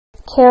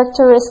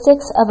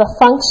characteristics of a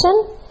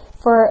function,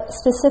 for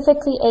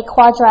specifically a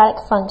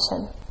quadratic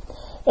function.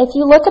 If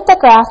you look at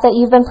the graph that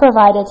you've been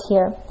provided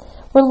here,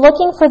 we're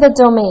looking for the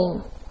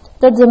domain.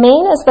 The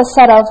domain is the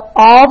set of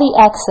all the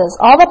x's,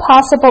 all the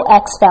possible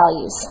x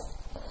values.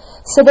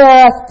 So there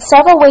are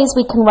several ways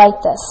we can write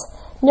this.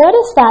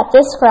 Notice that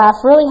this graph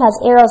really has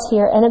arrows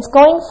here, and it's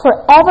going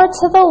forever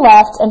to the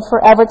left and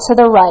forever to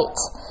the right.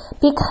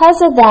 Because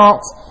of that,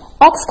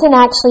 x can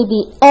actually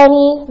be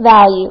any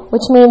value,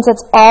 which means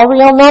it's all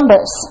real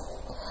numbers.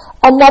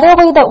 Another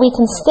way that we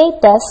can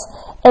state this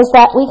is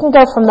that we can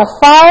go from the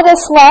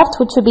farthest left,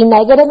 which would be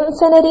negative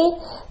infinity,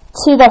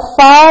 to the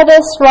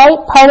farthest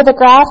right part of the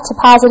graph to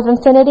positive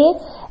infinity.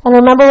 And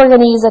remember, we're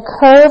going to use a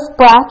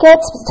curved bracket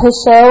to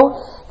show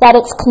that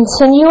it's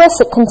continuous.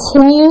 It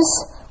continues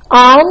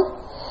on.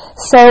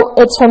 So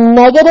it's from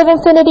negative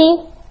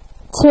infinity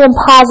to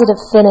positive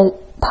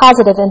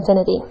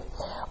infinity.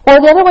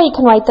 Or the other way you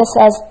can write this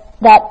as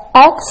that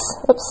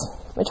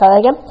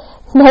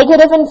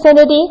negative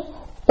infinity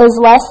is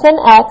less than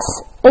x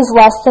is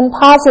less than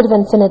positive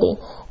infinity.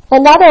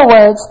 In other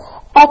words,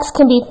 x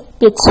can be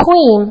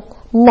between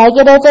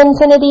negative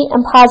infinity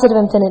and positive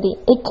infinity.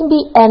 It can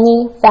be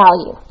any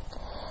value.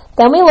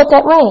 Then we look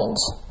at range.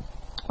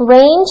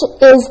 Range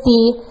is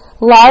the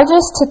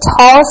largest to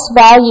tallest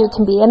value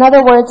can be. In other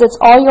words, it's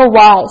all your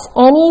y's,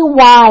 any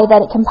y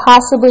that it can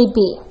possibly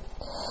be.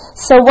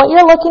 So what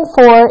you're looking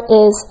for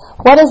is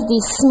what is the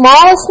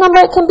smallest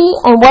number it can be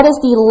and what is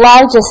the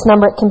largest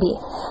number it can be.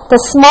 The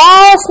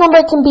smallest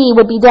number it can be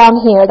would be down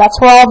here. That's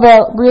where all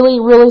the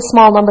really, really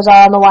small numbers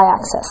are on the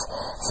y-axis.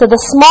 So the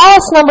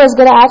smallest number is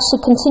going to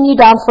actually continue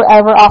down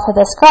forever off of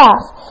this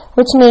graph,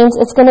 which means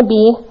it's going to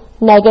be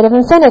negative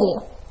infinity.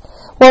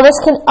 Well, this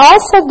can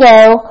also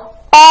go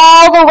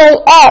all the way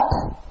up,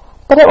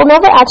 but it will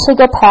never actually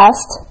go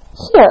past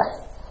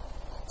here.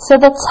 So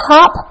the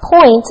top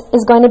point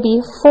is going to be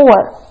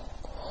 4.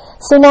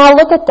 So now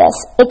look at this.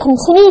 It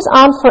continues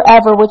on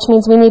forever, which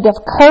means we need a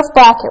curved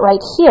bracket right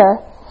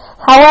here.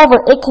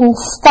 However, it can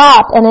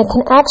stop and it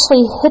can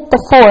actually hit the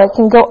 4. It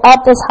can go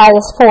up as high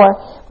as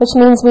 4, which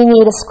means we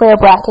need a square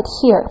bracket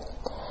here.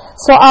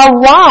 So our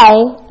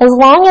y, as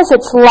long as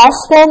it's less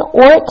than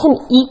or it can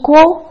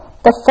equal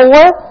the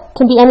 4,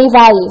 can be any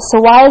value.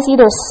 So y is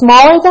either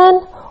smaller than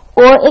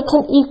or it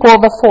can equal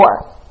the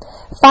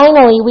 4.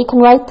 Finally, we can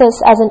write this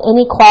as an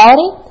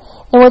inequality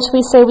in which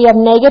we say we have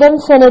negative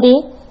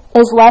infinity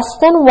is less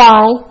than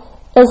y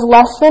is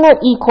less than or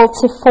equal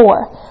to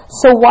 4.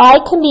 So y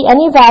can be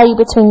any value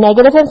between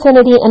negative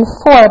infinity and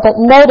 4,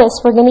 but notice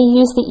we're going to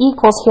use the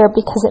equals here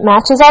because it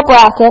matches our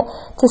bracket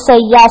to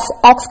say, yes,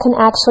 x can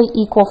actually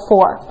equal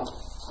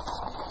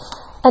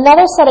 4.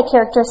 Another set of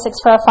characteristics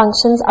for our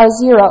functions are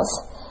zeros.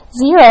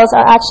 Zeros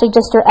are actually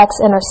just your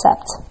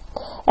x-intercept.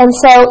 And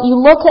so you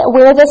look at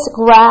where this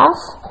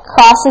graph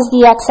crosses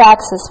the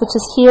x-axis, which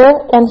is here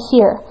and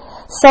here.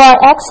 So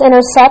our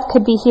x-intercept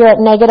could be here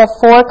at negative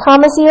 4,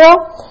 0,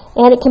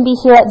 and it can be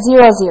here at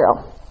 0,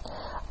 0.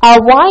 Our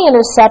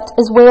y-intercept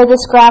is where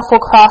this graph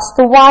will cross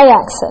the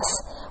y-axis,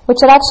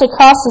 which it actually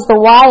crosses the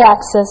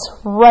y-axis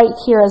right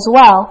here as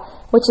well,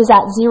 which is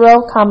at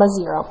 0,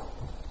 0.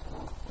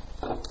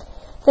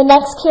 The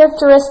next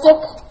characteristic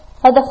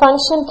of the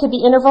function could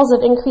be intervals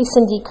of increase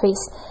and decrease.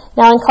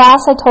 Now in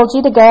class I told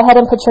you to go ahead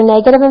and put your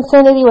negative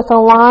infinity with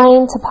a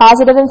line to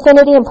positive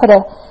infinity and put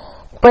a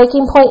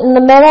breaking point in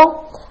the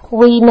middle.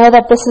 We know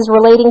that this is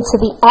relating to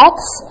the x.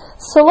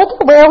 So look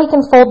at where we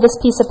can fold this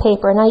piece of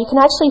paper. Now you can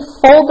actually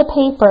fold the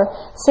paper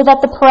so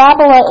that the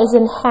parabola is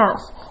in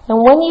half.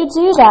 And when you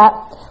do that,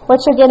 what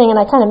you're getting, and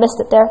I kind of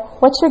missed it there,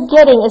 what you're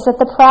getting is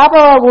that the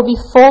parabola will be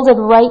folded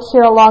right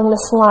here along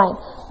this line,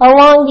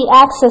 along the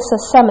axis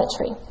of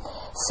symmetry.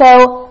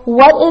 So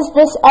what is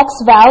this x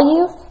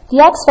value?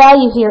 The x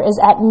value here is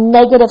at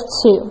negative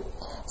 2.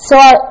 So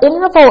our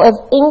interval of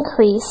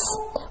increase,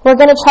 we're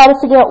going to try to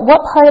figure out what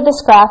part of this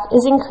graph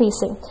is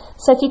increasing.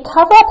 So if you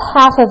cover up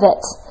half of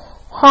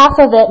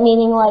it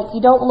meaning like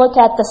you don't look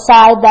at the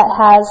side that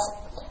has,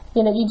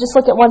 you just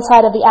look at one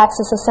side of the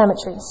axis of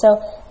symmetry. So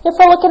if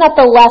we're looking at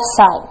the left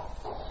side,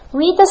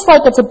 read this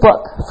like it's a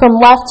book, from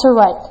left to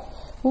right.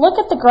 Look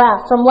at the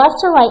graph. From left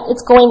to right,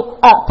 it's going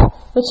up,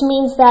 which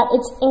means that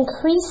it's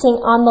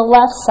increasing on the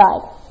left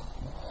side.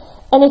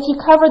 And if you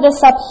cover this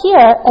up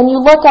here and you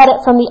look at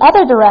it from the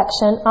other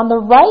direction, on the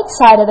right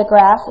side of the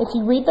graph, if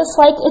you read this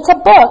like it's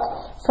a book,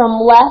 from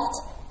left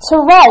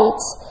to right,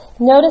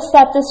 notice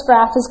that this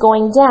graph is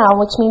going down,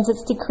 which means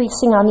it's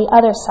decreasing on the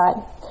other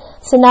side.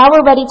 So now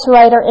we're ready to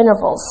write our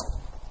intervals.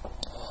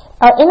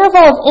 Our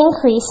interval of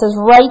increase is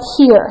right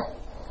here,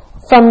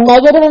 from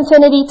negative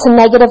infinity to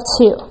negative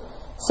 2.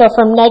 So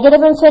from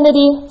negative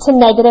infinity to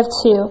negative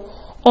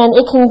 2. And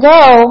it can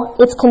go,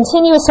 it's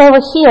continuous over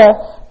here,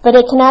 but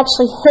it can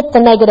actually hit the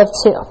negative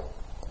 2.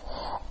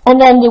 And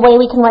then the way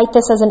we can write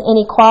this as an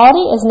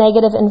inequality is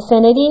negative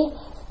infinity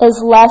is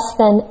less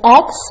than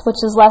x,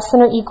 which is less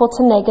than or equal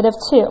to negative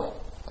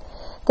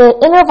 2. The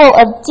interval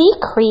of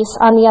decrease,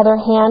 on the other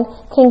hand,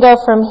 can go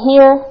from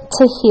here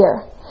to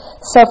here.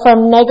 So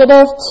from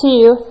negative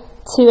 2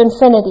 to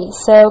infinity.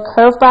 So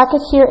curve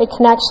bracket here, it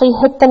can actually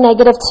hit the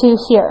negative 2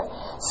 here.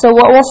 So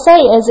what we'll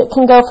say is it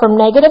can go from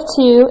negative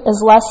 2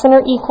 is less than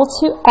or equal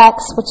to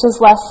x, which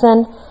is less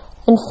than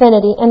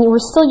infinity. And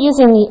we're still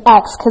using the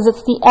x because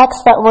it's the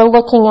x that we're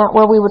looking at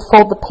where we would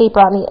fold the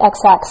paper on the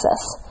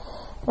x-axis.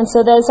 And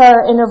so those are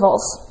our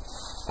intervals.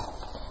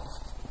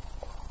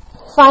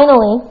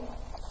 Finally,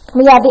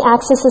 we have the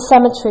axis of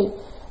symmetry.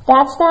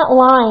 That's that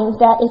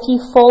line that if you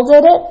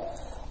folded it,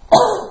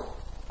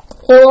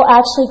 it will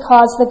actually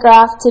cause the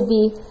graph to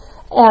be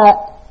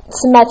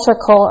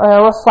symmetrical or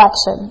a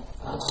reflection.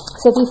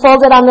 So if you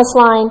fold it on this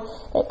line,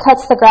 it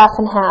cuts the graph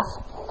in half.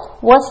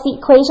 What's the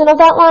equation of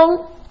that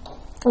line?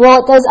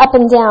 Well, it goes up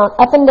and down.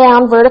 Up and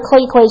down vertical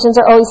equations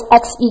are always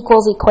x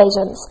equals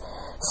equations.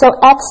 So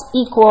x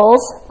equals,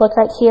 look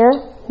right here,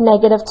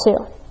 negative 2.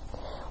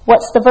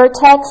 What's the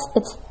vertex?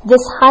 It's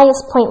this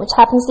highest point, which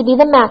happens to be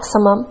the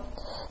maximum.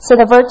 So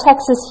the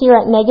vertex is here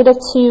at negative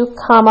 2,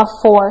 4,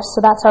 so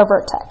that's our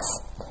vertex.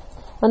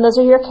 And those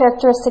are your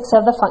characteristics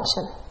of the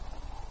function.